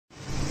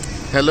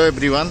Hello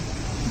everyone,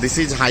 this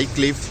is High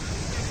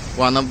Cliff,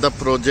 one of the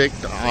project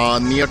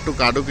near to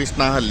Kadu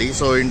Krishnahalli.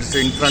 So it's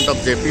in front of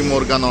JP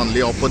Morgan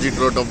only, opposite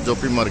road of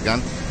JP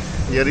Morgan.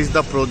 Here is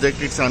the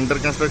project. It's under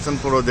construction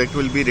project,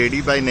 will be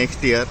ready by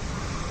next year.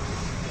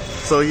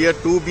 So here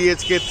 2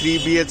 BHK, 3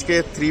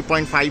 BHK,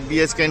 3.5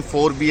 BHK and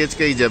 4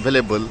 BHK is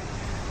available.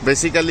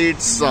 Basically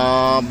it's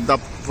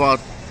the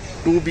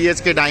 2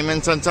 BHK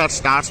dimensions are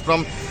starts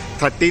from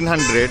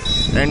 1300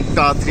 and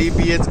 3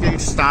 BHK it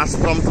starts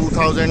from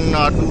 2000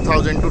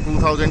 to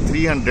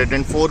 2300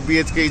 and 4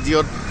 BHK is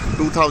your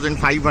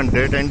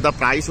 2500 and the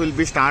price will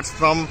be starts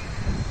from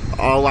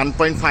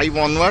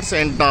 1.5 onwards,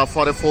 and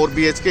for a 4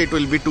 BHK it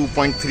will be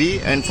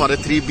 2.3 and for a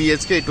 3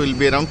 BHK it will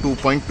be around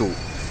 2.2.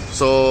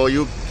 So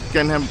you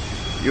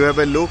have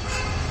a look.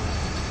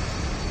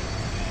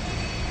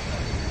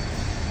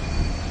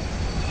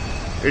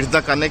 It's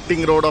the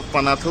connecting road of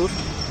Panathur,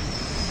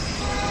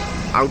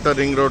 outer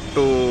ring road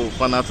to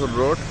Panathur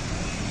road.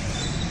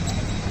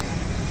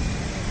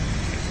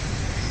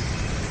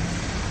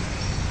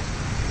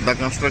 The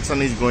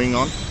construction is going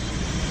on.